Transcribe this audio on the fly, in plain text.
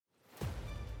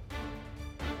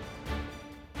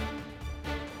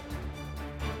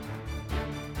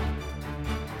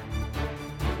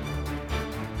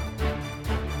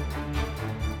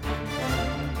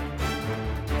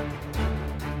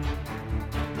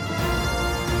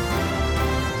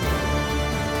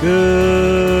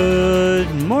Good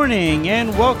morning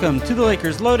and welcome to the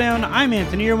Lakers Lowdown. I'm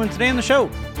Anthony Irwin. Today on the show,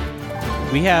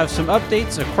 we have some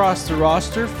updates across the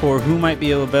roster for who might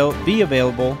be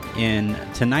available in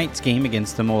tonight's game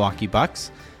against the Milwaukee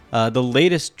Bucks, the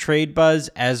latest trade buzz,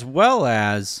 as well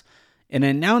as an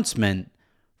announcement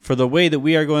for the way that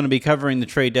we are going to be covering the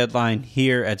trade deadline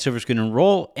here at Silver Screen and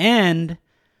Roll and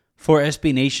for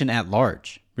SB Nation at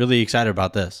large. Really excited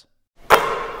about this.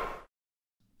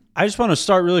 I just want to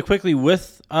start really quickly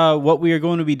with what we are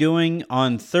going to be doing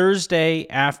on Thursday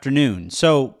afternoon.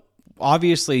 So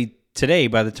obviously today,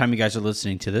 by the time you guys are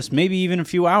listening to this, maybe even a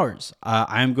few hours,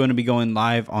 I'm going to be going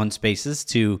live on Spaces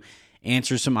to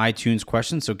answer some iTunes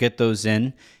questions. So get those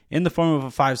in the form of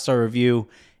a 5-star review,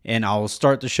 and I'll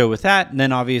start the show with that, and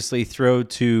then obviously throw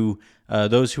to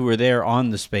those who are there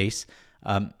on the space.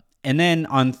 And then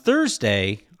on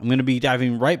Thursday, I'm going to be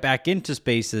diving right back into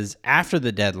Spaces after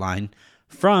the deadline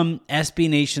from SB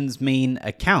Nation's main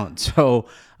account. So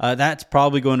that's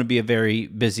probably going to be a very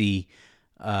busy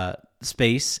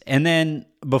space. And then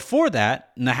before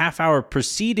that, in the half hour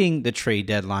preceding the trade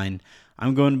deadline,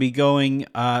 I'm going to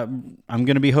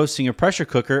be hosting a pressure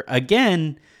cooker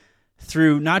again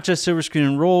through not just Silver Screen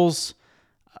and Roll's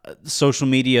social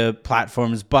media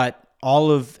platforms, but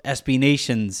all of SB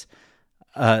Nation's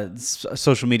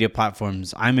social media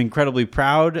platforms. I'm incredibly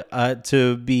proud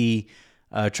to be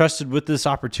trusted with this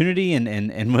opportunity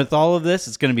and with all of this.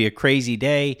 It's going to be a crazy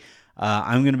day.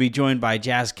 I'm going to be joined by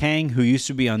Jazz Kang, who used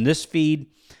to be on this feed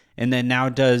and then now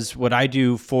does what I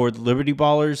do for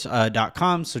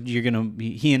libertyballers.com. So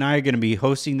he and I are going to be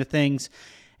hosting the things.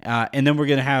 And then we're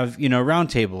going to have,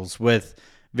 roundtables with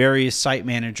various site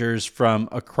managers from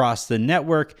across the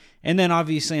network. And then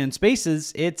obviously on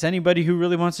Spaces, it's anybody who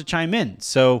really wants to chime in.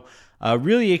 So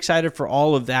really excited for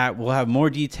all of that. We'll have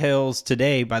more details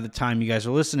today by the time you guys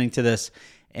are listening to this,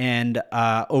 and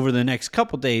over the next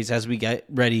couple days as we get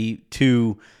ready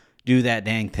to do that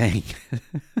dang thing.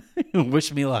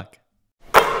 Wish me luck.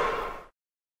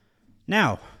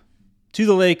 Now, to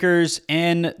the Lakers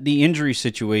and the injury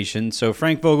situation. So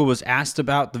Frank Vogel was asked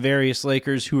about the various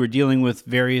Lakers who are dealing with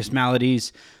various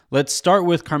maladies. Let's start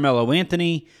with Carmelo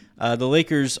Anthony. The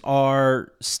Lakers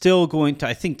are still going to,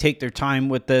 I think, take their time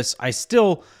with this.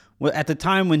 At the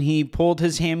time when he pulled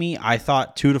his hammy, I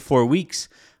thought 2 to 4 weeks.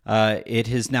 It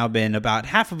has now been about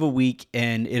half of a week,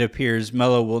 and it appears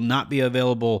Melo will not be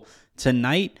available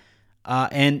tonight.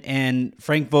 And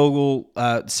Frank Vogel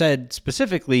said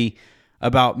specifically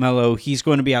about Melo, he's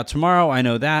going to be out tomorrow. I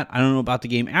know that. I don't know about the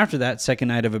game after that, second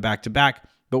night of a back-to-back.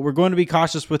 But we're going to be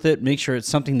cautious with it, make sure it's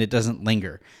something that doesn't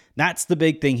linger. That's the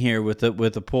big thing here with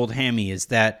a pulled hammy, is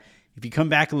that if you come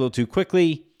back a little too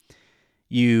quickly,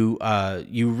 you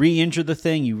re-injure the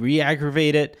thing, you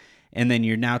re-aggravate it, and then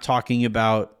you're now talking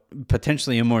about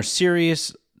potentially a more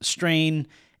serious strain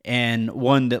and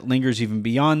one that lingers even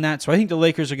beyond that. So I think the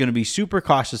Lakers are going to be super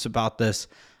cautious about this.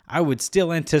 I would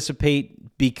still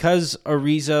anticipate, because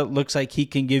Ariza looks like he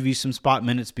can give you some spot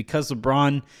minutes, because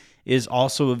LeBron is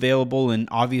also available, and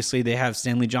obviously they have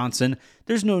Stanley Johnson,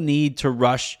 there's no need to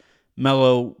rush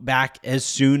Melo back as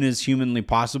soon as humanly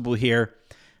possible here.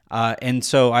 And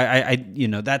so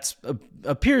that's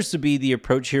appears to be the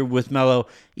approach here with Melo,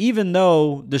 even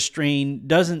though the strain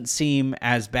doesn't seem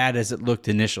as bad as it looked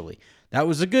initially. That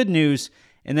was the good news.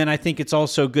 And then I think it's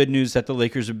also good news that the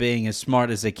Lakers are being as smart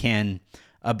as they can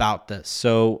about this.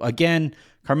 So again,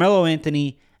 Carmelo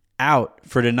Anthony out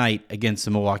for tonight against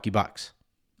the Milwaukee Bucks.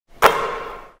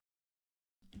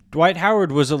 Dwight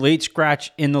Howard was a late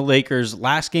scratch in the Lakers'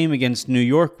 last game against New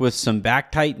York with some back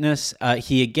tightness.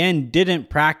 He again didn't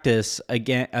practice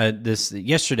this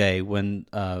yesterday when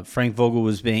Frank Vogel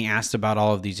was being asked about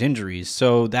all of these injuries.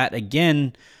 So that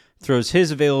again throws his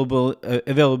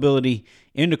availability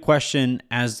into question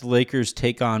as the Lakers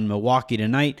take on Milwaukee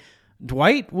tonight.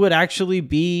 Dwight would actually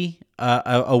be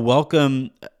a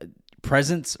welcome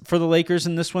presence for the Lakers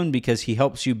in this one, because he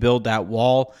helps you build that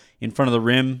wall in front of the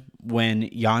rim when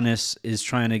Giannis is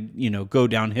trying to, go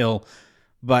downhill.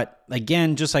 But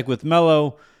again, just like with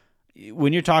Melo,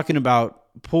 when you're talking about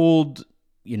pulled,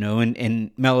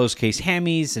 in Melo's case,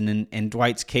 hammies, and in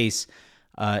Dwight's case,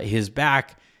 his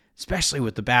back, especially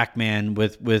with the back, man,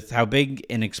 with how big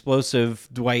and explosive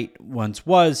Dwight once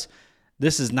was,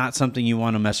 this is not something you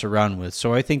want to mess around with.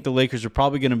 So I think the Lakers are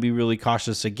probably going to be really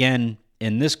cautious again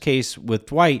in this case with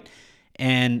Dwight.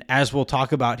 And as we'll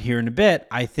talk about here in a bit,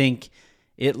 I think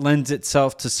it lends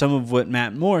itself to some of what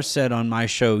Matt Moore said on my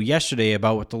show yesterday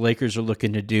about what the Lakers are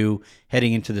looking to do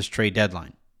heading into this trade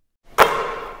deadline.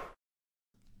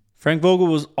 Frank Vogel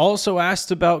was also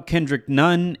asked about Kendrick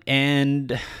Nunn,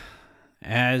 and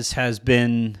as has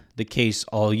been the case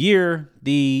all year,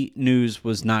 the news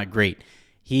was not great.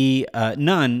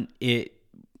 Nunn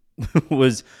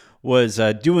was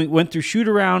went through shoot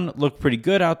around, looked pretty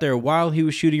good out there while he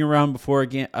was shooting around before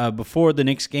the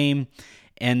Knicks game,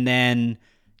 and then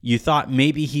you thought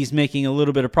maybe he's making a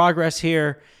little bit of progress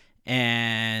here,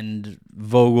 and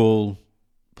Vogel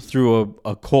threw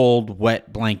a cold,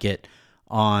 wet blanket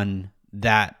on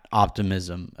that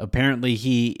optimism. Apparently,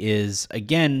 he is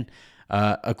again,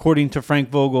 according to Frank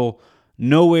Vogel,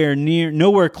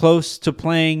 nowhere close to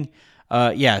playing.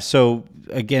 So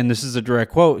again, this is a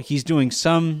direct quote. He's doing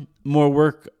some more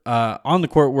work, on the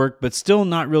court work, but still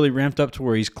not really ramped up to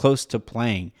where he's close to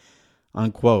playing,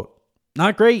 unquote.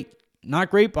 Not great,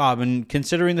 Bob. And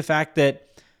considering the fact that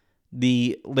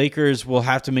the Lakers will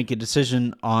have to make a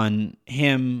decision on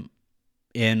him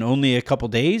in only a couple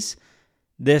days,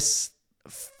 this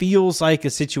feels like a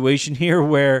situation here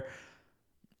where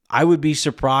I would be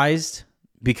surprised,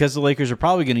 because the Lakers are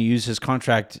probably going to use his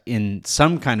contract in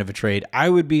some kind of a trade. I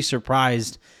would be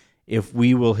surprised if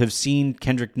we will have seen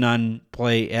Kendrick Nunn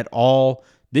play at all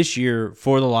this year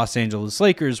for the Los Angeles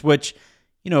Lakers, which,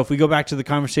 if we go back to the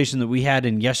conversation that we had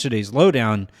in yesterday's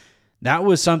lowdown, that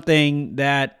was something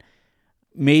that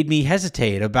made me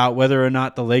hesitate about whether or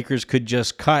not the Lakers could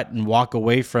just cut and walk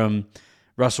away from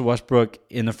Russell Westbrook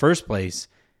in the first place.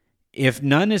 If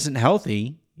Nunn isn't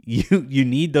healthy, you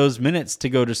need those minutes to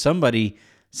go to somebody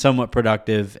somewhat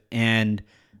productive, and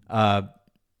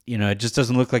it just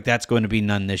doesn't look like that's going to be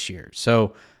Nunn this year.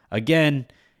 So again,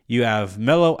 you have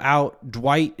Melo out.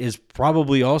 Dwight is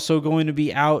probably also going to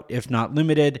be out, if not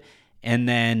limited. And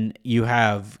then you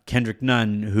have Kendrick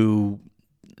Nunn, who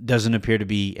doesn't appear to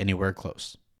be anywhere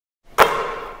close.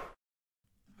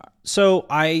 So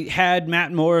I had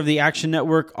Matt Moore of the Action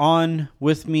Network on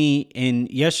with me in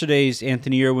yesterday's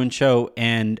Anthony Irwin show,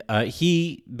 and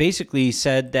he basically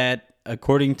said that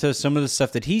according to some of the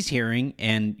stuff that he's hearing,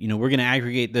 and we're going to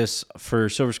aggregate this for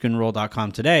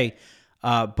silverscreenroll.com today,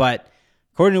 but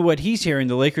according to what he's hearing,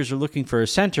 the Lakers are looking for a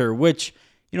center, which,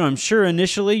 I'm sure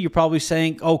initially you're probably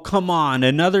saying, oh, come on,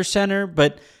 another center.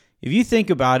 But if you think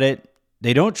about it,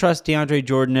 they don't trust DeAndre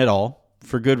Jordan at all,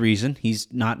 for good reason.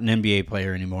 He's not an NBA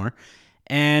player anymore.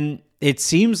 And it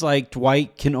seems like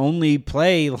Dwight can only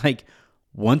play like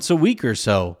once a week or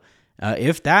so,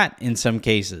 if that in some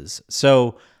cases.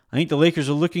 So I think the Lakers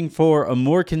are looking for a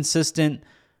more consistent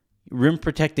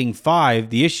rim-protecting five.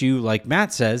 The issue, like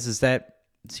Matt says, is that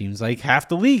it seems like half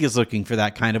the league is looking for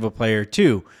that kind of a player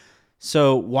too.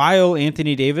 So while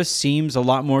Anthony Davis seems a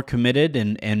lot more committed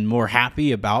and more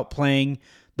happy about playing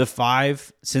the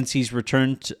five since he's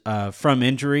returned from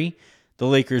injury, the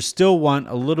Lakers still want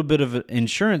a little bit of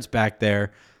insurance back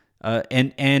there.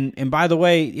 And by the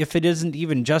way, if it isn't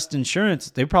even just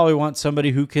insurance, they probably want somebody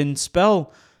who can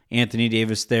spell Anthony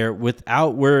Davis there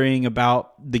without worrying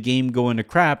about the game going to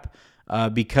crap,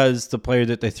 because the player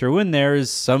that they throw in there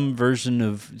is some version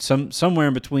of somewhere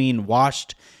in between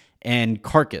washed and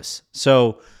carcass.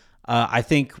 So I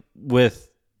think with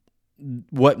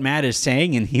what Matt is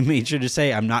saying, and he made sure to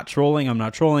say, I'm not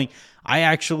trolling. I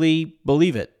actually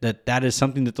believe it, that is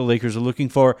something that the Lakers are looking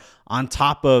for on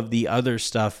top of the other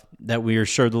stuff that we are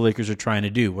sure the Lakers are trying to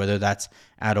do, whether that's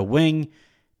add a wing,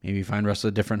 maybe find Russell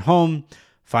a different home,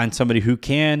 find somebody who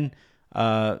can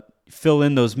fill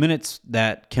in those minutes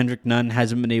that Kendrick Nunn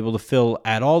hasn't been able to fill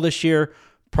at all this year,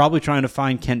 probably trying to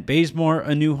find Kent Bazemore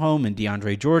a new home and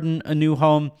DeAndre Jordan a new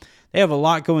home. They have a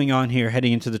lot going on here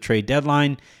heading into the trade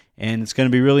deadline, and it's going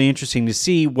to be really interesting to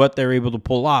see what they're able to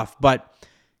pull off. But,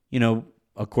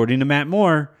 according to Matt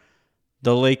Moore,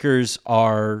 the Lakers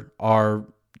are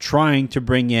trying to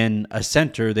bring in a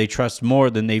center they trust more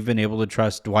than they've been able to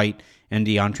trust Dwight and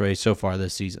DeAndre so far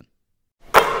this season.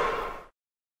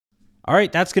 All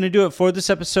right, that's going to do it for this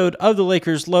episode of the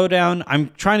Lakers Lowdown. I'm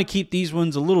trying to keep these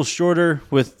ones a little shorter,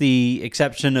 with the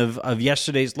exception of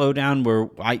yesterday's Lowdown, where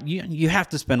you have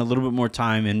to spend a little bit more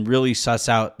time and really suss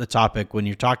out the topic when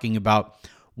you're talking about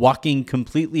walking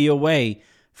completely away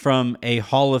from a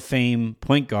Hall of Fame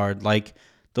point guard like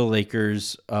the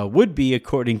Lakers would be,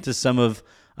 according to some of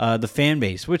the fan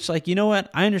base, which, you know what?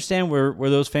 I understand where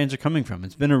those fans are coming from.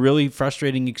 It's been a really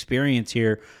frustrating experience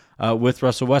here with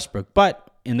Russell Westbrook. But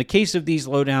in the case of these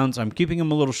lowdowns, I'm keeping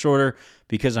them a little shorter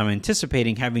because I'm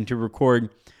anticipating having to record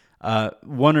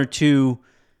one or two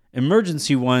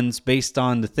emergency ones based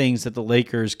on the things that the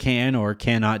Lakers can or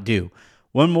cannot do.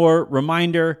 One more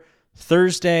reminder,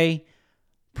 Thursday,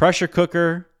 pressure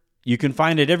cooker. You can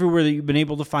find it everywhere that you've been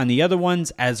able to find the other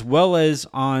ones, as well as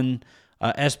on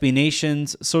SB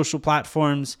Nation's social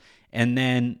platforms. And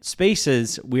then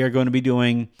Spaces, we are going to be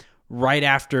doing right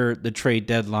after the trade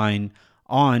deadline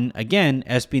on, again,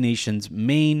 SB Nation's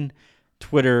main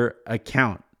Twitter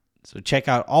account. So check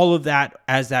out all of that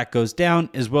as that goes down,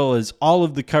 as well as all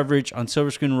of the coverage on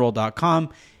silverscreenroll.com.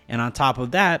 And on top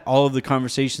of that, all of the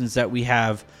conversations that we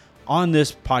have on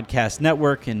this podcast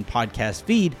network and podcast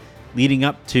feed leading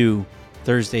up to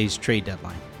Thursday's trade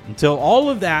deadline. Until all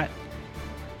of that,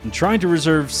 I'm trying to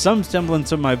reserve some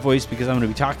semblance of my voice because I'm going to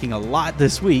be talking a lot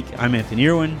this week. I'm Anthony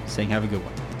Irwin saying have a good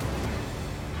one.